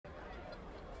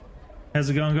How's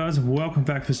it going, guys? Welcome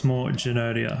back for some more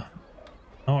Gedonia.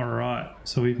 Alright,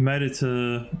 so we've made it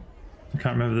to... I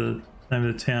can't remember the name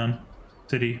of the town,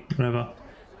 city, whatever.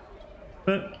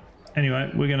 But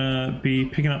anyway, we're gonna be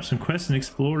picking up some quests and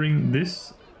exploring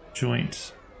this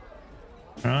joint.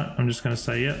 Alright, I'm just gonna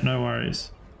say, yep, no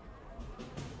worries.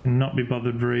 Not be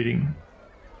bothered reading.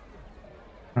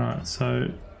 Alright, so...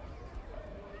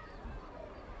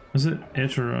 Was it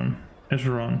Eteron?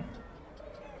 Eteron.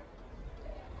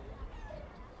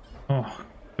 Oh,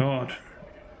 God.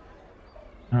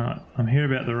 Alright, I'm here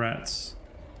about the rats.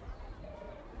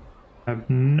 I have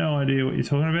no idea what you're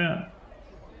talking about.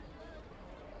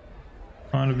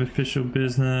 Kind of official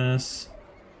business.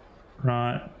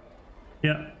 Right.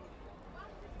 Yep.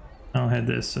 I'll head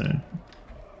there soon.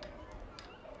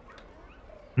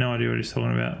 No idea what he's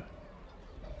talking about.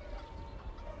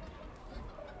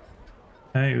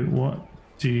 Hey, what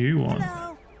do you want? Hello.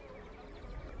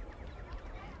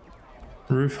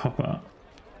 Roof hopper.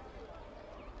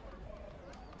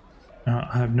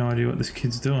 I have no idea what this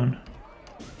kid's doing.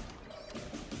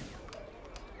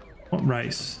 What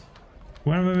race?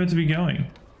 Where am I meant to be going?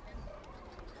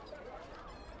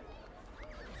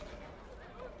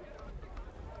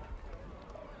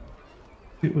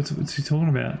 What's he talking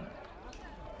about?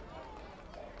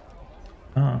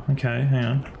 Oh, okay, hang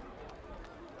on.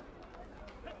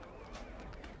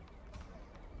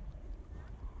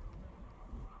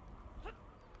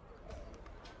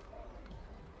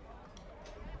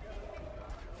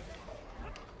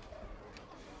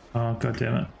 Oh, God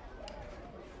damn it.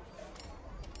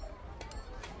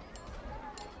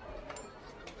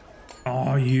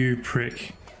 Oh, you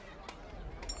prick.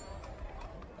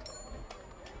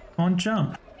 Come on,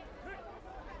 jump.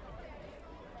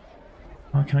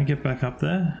 Oh, can I get back up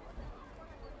there?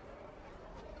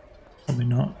 Probably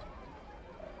not.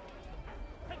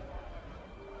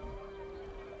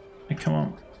 Hey, come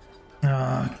on.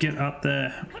 Ah, get up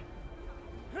there.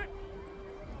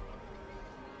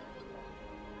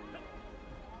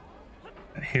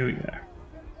 Here we go.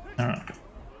 Alright.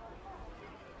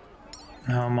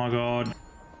 Oh my God.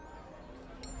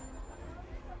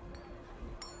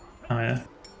 Oh yeah.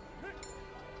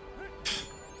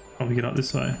 Probably get up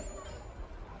this way.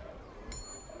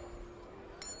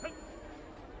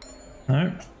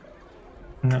 No.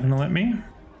 Not gonna let me.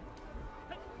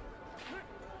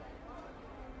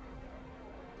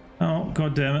 Oh,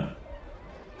 God damn it.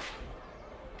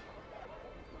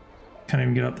 Can't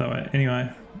even get up that way.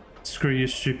 Anyway. Screw you,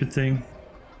 stupid thing.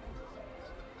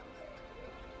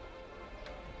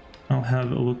 I'll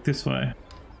have a look this way.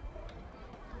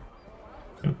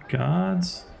 Got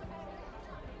guards.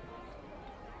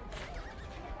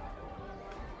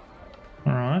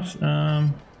 Alright, yeah,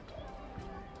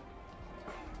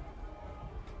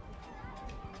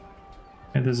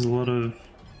 there's a lot of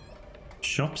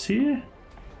shops here.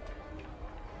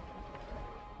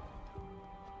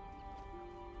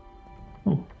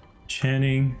 Oh,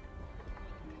 Channing.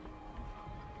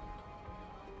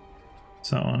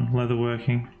 So on,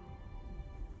 leatherworking.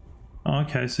 Oh,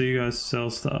 okay, so you guys sell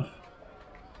stuff.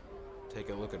 Take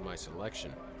a look at my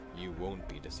selection. You won't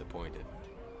be disappointed.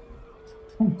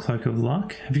 Oh, cloak of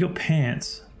luck. Have you got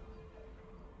pants?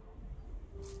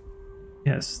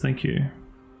 Yes, thank you.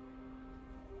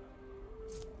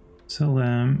 Sell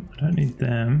them. I don't need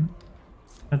them.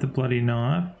 Have the bloody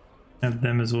knife. Have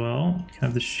them as well. Can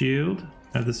have the shield.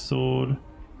 Have the sword.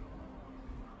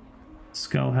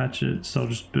 Skull hatchet.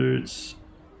 Soldier's boots.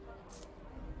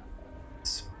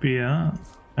 Spear.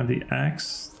 Have the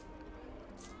axe.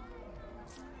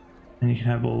 And you can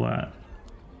have all that.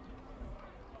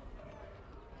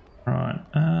 Right.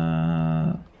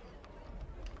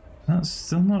 That's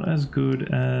still not as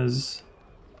good as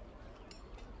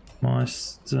my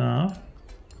stuff.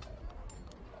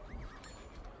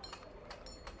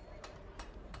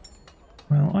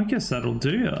 Well, I guess that'll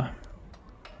do ya.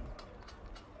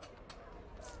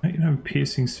 You can have a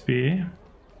piercing spear.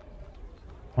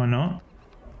 Why not?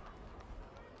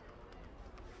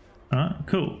 Alright,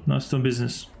 cool. Nice doing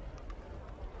business.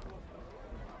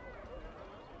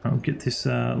 I'll get this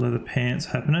leather pants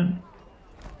happening.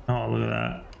 Oh, look at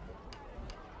that.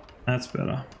 That's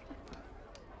better.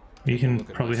 You can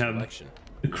probably have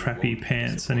the crappy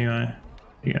pants anyway.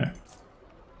 There you go.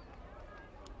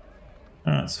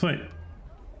 Alright, sweet.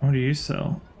 What do you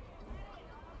sell?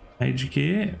 Mage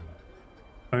gear?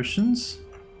 Potions?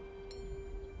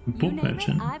 Book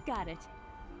merchant. I've got it.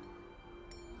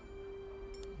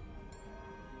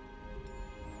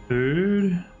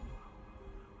 Food.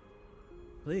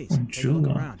 Please, Oh, take a look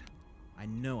jeweler. around. I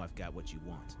know I've got what you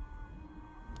want.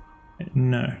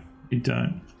 No, you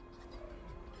don't.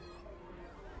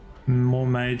 More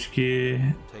mage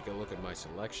gear. Take a look at my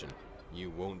selection. You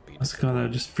won't be That's the guy they were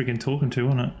just freaking talking to,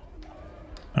 wasn't it?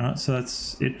 Alright, so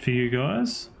that's it for you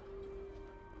guys.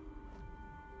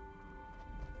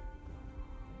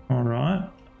 Alright.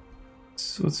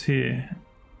 So what's here?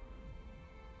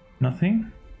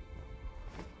 Nothing?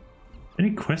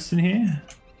 Any quests in here?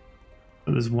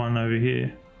 Oh, there's one over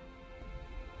here.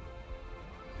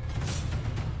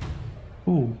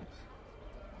 Ooh.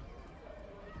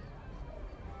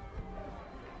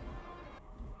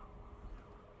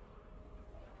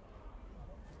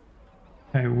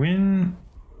 Okay, when...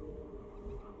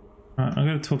 Alright, I'm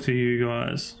gonna talk to you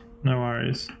guys. No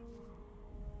worries.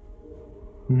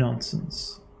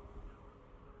 Nonsense.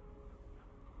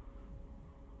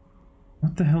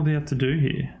 What the hell do you have to do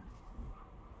here?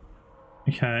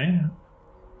 Okay.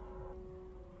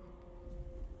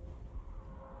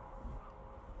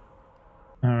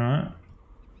 Alright.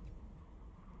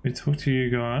 We talk to you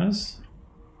guys.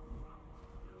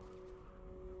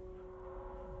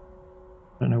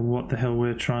 Don't know what the hell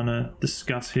we're trying to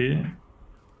discuss here.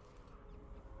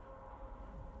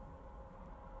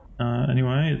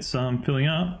 Anyway, it's filling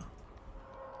up.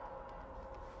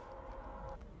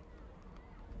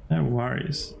 No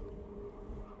worries.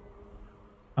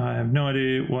 I have no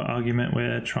idea what argument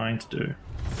we're trying to do.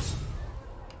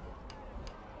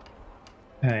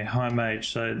 Hey, hi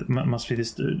mage, so it must be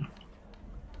this dude.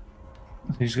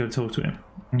 You just gotta talk to him.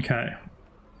 Okay.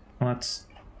 Well, that's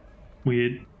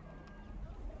weird.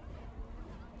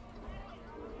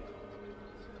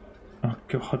 Oh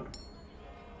god.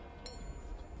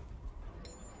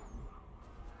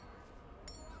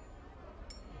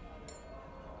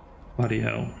 Bloody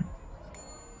hell.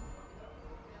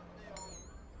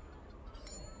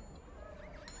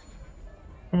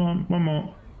 Come on, one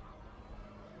more.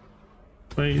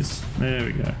 Please. There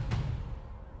we go.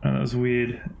 Oh, that was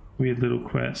weird. Weird little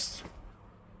quest.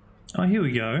 Oh, here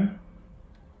we go.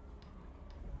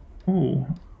 Oh.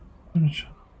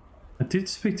 I did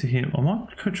speak to him. I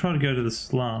might try to go to the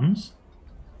slums.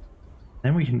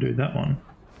 Then we can do that one.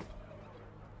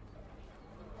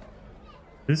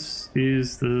 This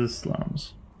is the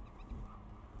slums.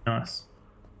 Nice.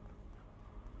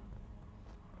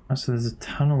 Oh, so there's a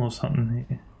tunnel or something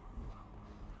here.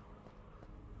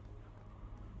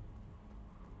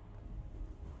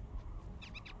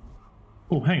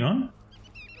 Oh, hang on.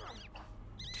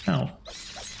 Ow.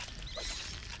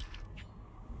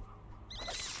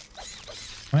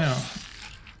 Wow.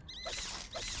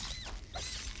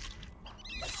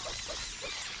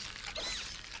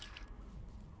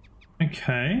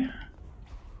 Okay.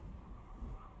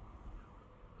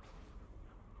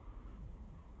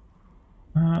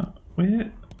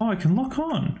 Where? Oh, I can lock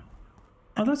on.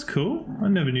 Oh, that's cool. I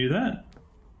never knew that.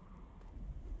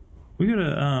 We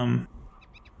gotta,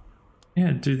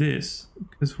 yeah, do this.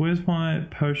 Because where's my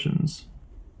potions?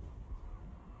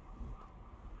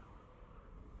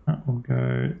 That will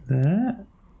go there.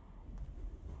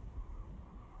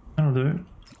 That'll do it.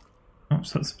 Oh,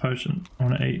 so that's the potion I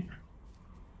want to eat.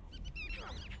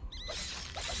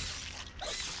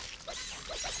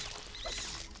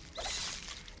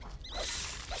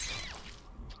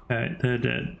 Okay, they're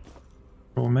dead.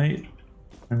 Raw meat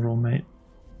and raw meat.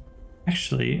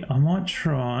 Actually, I might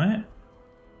try.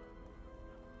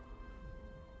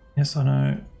 Yes, I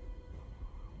know.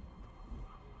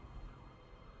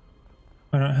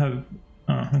 I don't have.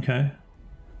 Oh, okay.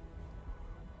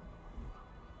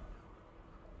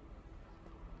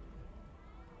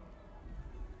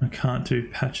 I can't do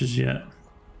patches yet.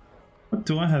 What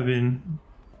do I have in?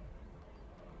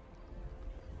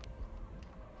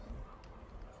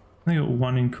 I got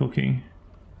one in cooking.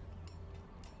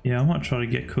 Yeah, I might try to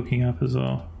get cooking up as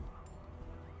well.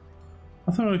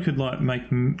 I thought I could like make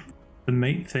the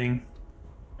meat thing.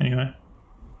 Anyway.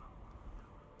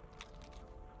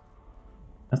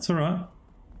 That's alright.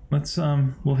 Let's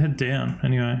we'll head down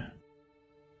anyway.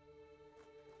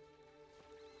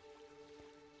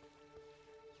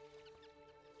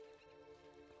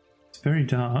 It's very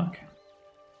dark.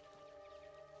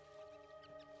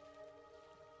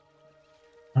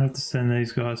 I have to send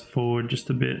these guys forward just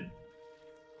a bit.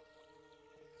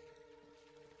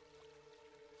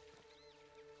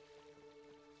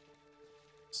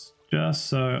 Just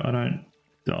so I don't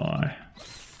die.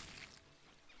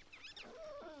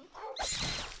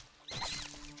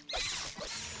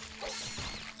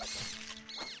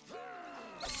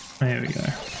 There we go.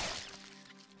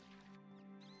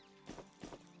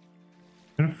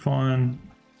 I'm gonna find.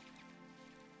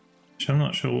 I'm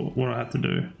not sure what I have to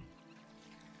do.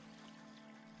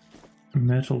 A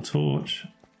metal torch.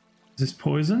 Is this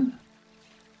poison?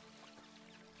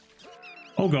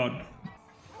 Oh god.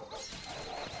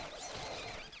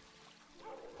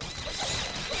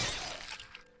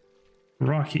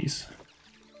 Rockies.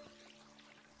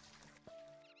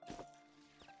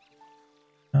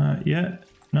 Yeah,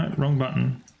 no, wrong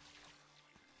button.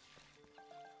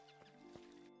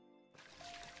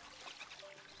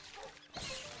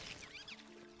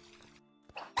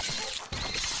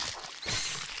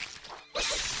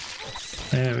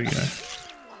 There we go.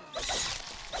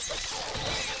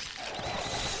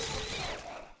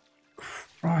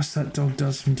 Christ, that dog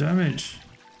does some damage.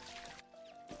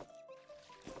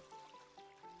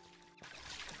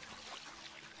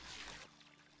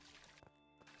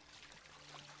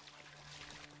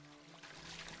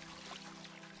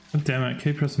 God damn it,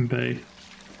 keep pressing B.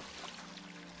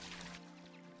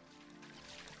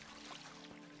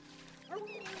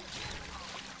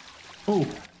 Oh.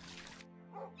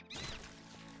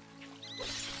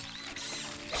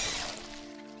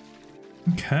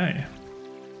 Okay.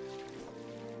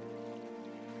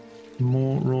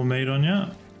 More raw meat on ya.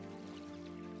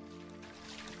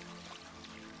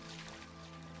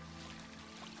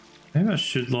 Maybe I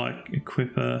should like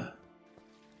equip a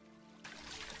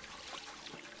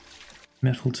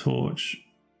metal torch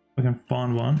if I can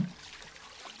find one.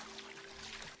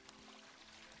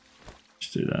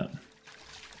 Just do that.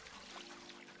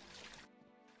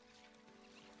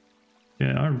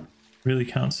 Yeah, I really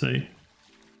can't see.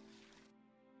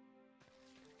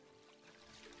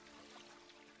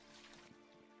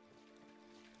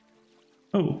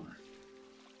 Oh.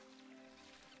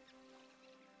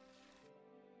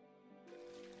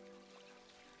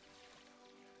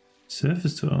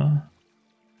 Surface tour.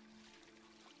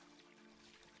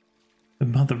 The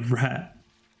mother rat.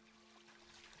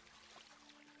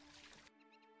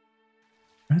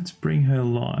 Rats bring her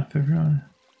life, everyone.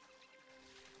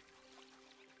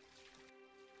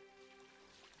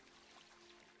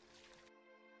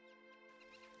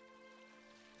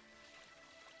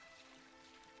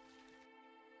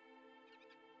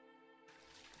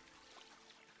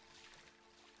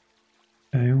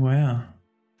 Oh wow.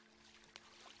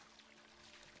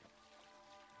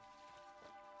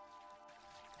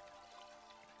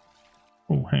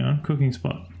 Oh, hang on, cooking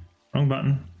spot. Wrong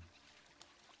button.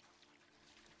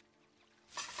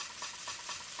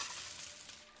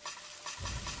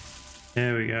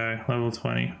 There we go, level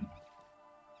 20.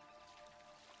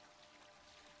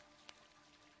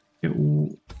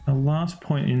 The last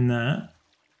point in that.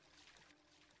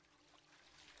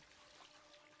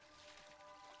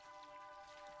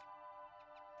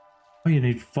 Oh, you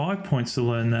need 5 points to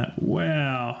learn that.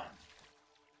 Wow.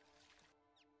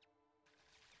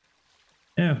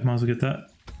 Yeah, might as well get that.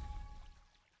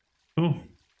 Cool.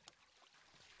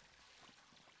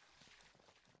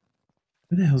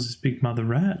 Where the hell's this big mother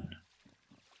rat?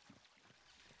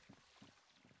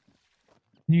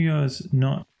 Can you guys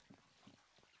not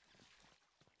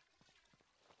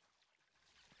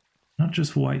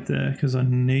just wait there because I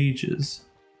need yous.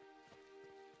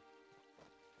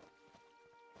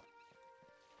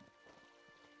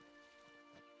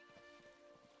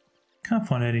 Can't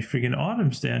find any friggin'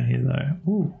 items down here though.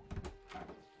 Ooh.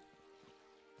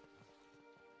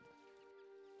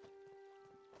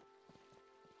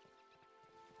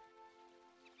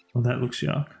 Well, that looks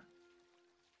yuck.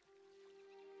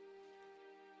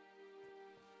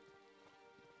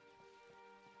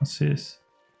 What's this?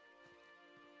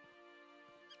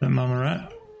 That mama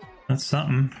rat? That's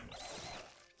something.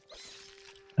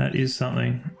 That is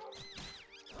something.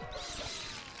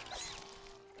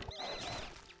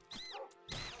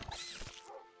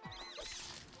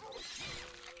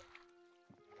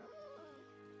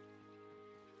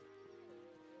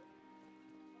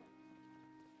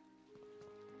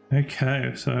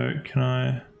 Okay, so can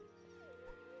I...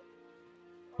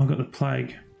 I've got the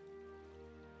plague.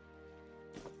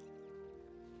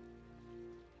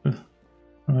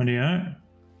 Rightio.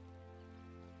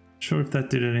 Sure if that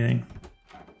did anything.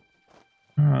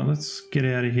 Alright, let's get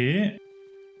out of here.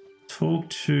 Talk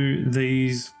to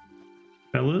these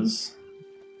fellas.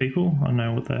 People, I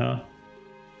know what they are.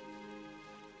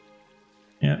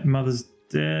 Yeah, mother's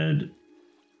dead.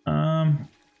 Yeah,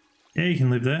 you can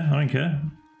live there, I don't care.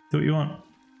 Do what you want.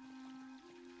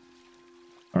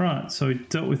 Alright, so we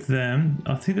dealt with them.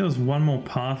 I think there was one more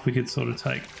path we could sort of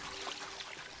take.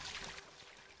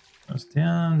 It was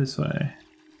down this way.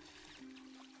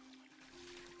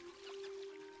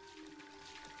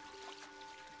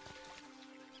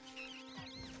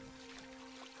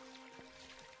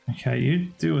 Okay,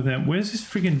 you deal with that. Where's this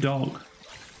friggin' dog?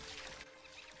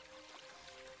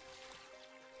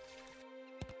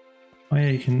 Oh yeah,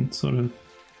 you can sort of...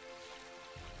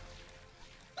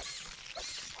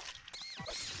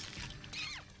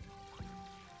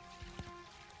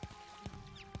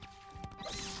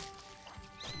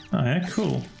 Oh yeah,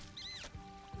 cool.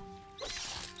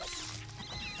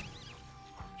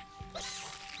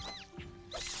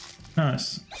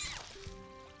 Nice.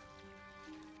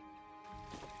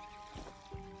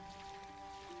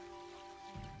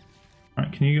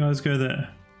 Alright, can you guys go there?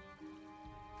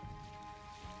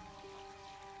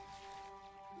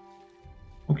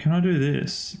 Or can I do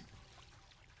this?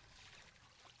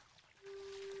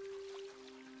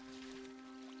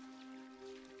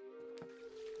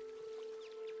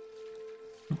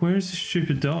 Where is this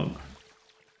stupid dog?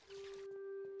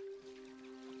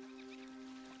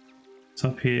 It's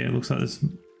up here. It looks like there's...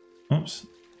 Oops.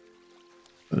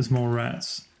 There's more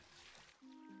rats.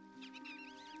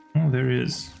 Oh, there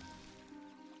is.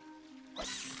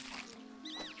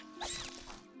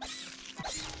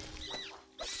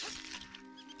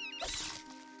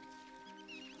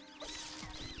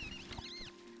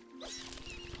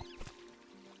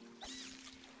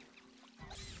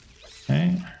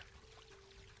 Okay.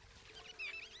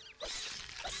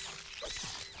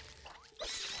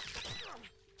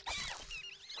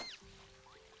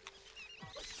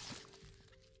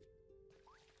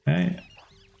 Okay.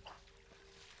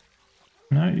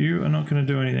 No, you are not going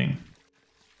to do anything.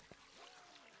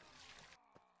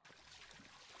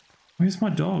 Where's my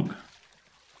dog?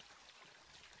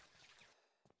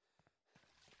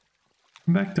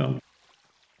 Come back, dog.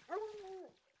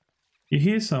 You're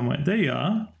here somewhere. There you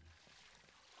are.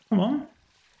 Come on.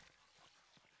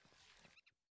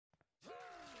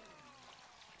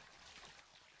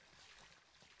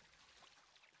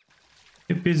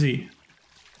 Get busy.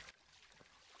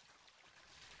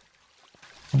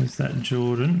 What is that,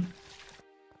 Jordan?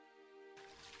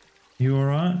 You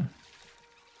alright?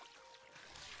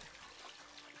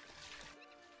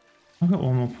 I've got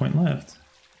one more point left.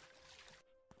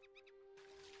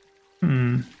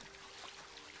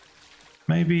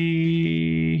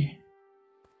 Maybe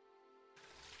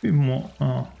more.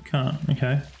 Oh, can't.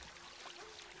 Okay.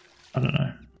 I don't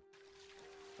know.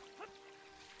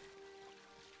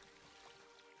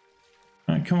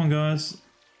 Alright, come on, guys.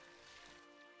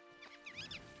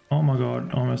 Oh my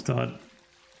god, I almost died.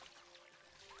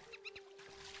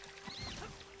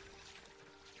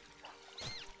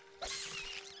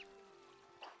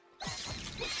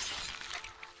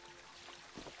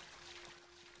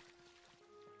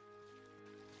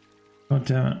 God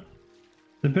damn it.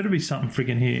 There better be something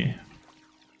friggin' here.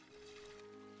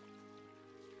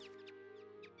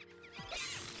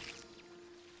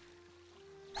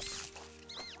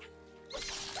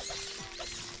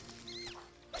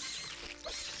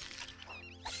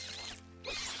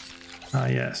 Ah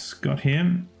yes, got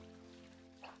him.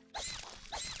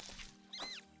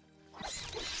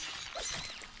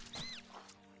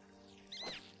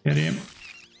 Get him.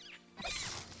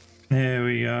 There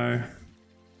we go.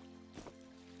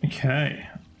 Okay.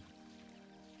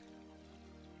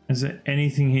 Is there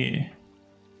anything here?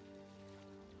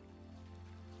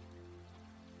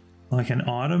 Like an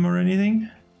item or anything?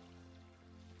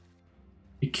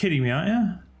 You're kidding me, aren't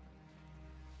you?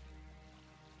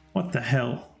 What the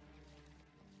hell?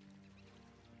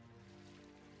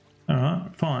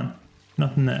 Alright, fine.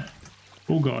 Nothing there.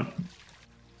 Oh god.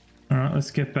 Alright,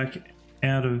 let's get back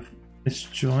out of this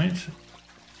joint.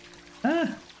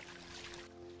 Ah!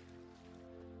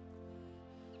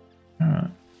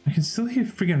 Alright. I can still hear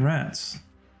friggin' rats.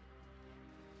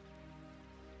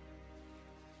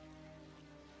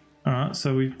 Alright,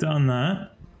 so we've done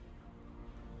that.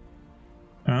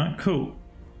 Alright, cool.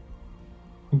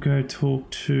 We'll go talk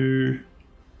to...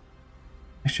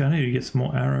 Actually, I need to get some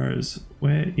more arrows.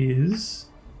 Where is...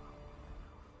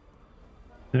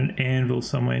 There's an anvil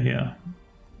somewhere here.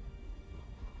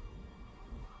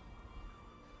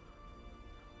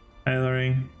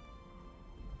 Tailoring.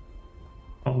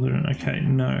 Aldrin, okay,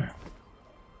 no.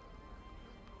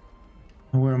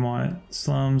 Where am I?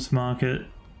 Slums, market,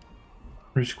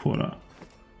 rich quarter.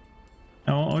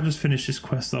 I'll just finish this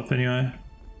quest off anyway.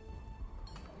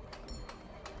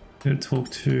 Gotta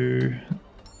talk to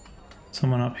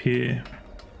someone up here.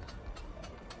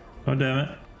 God damn it.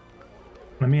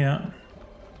 Let me out.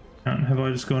 Have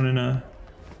I just gone in a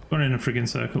friggin'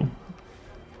 circle?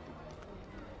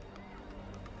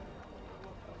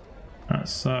 Alright,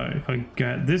 so if I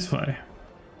go this way,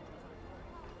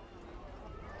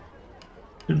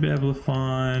 should be able to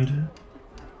find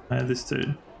this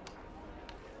dude.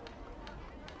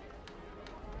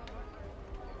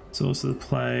 Source of the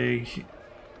plague.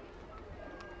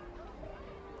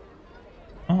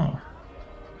 Oh.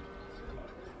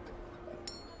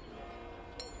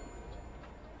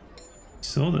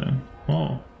 Saw them.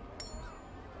 Oh.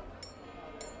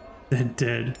 They're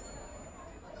dead.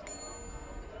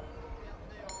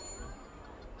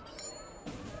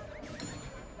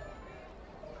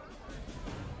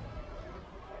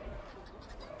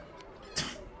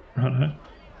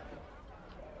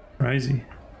 Crazy.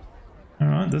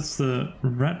 Alright, that's the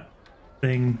rat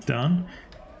thing done.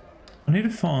 I need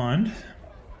to find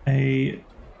a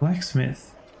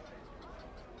blacksmith.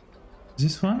 Is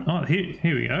this one? Oh, here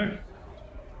we go.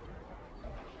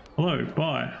 Hello,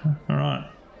 bye. Alright.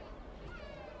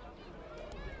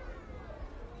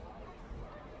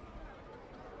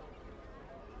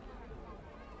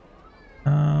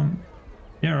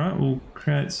 Yeah, right, we'll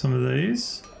create some of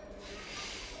these.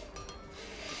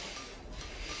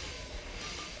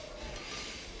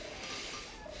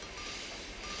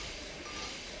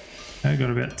 I got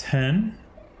about 10.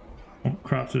 Well,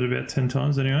 crafted about 10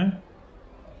 times anyway.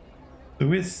 So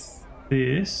with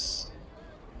this,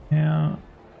 how...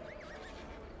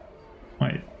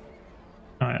 Wait.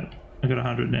 Alright, I got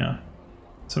 100 now.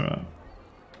 It's alright.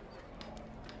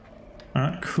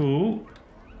 Alright, cool.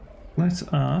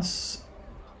 Let us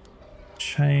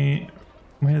change...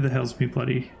 Where the hell's me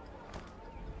bloody...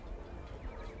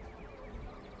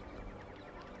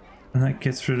 And that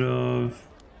gets rid of...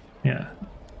 Yeah.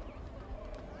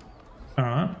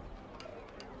 Alright.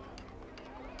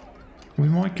 We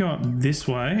might go up this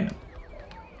way.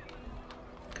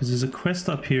 Because there's a quest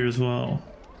up here as well.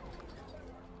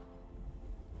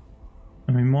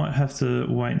 And we might have to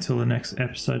wait until the next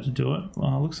episode to do it.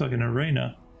 Oh, looks like an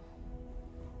arena.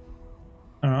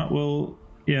 Alright, well,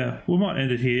 yeah, we might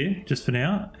end it here just for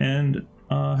now. And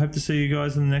I hope to see you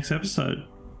guys in the next episode.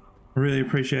 I really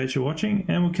appreciate you watching,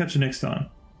 and we'll catch you next time.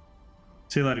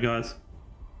 See you later, guys.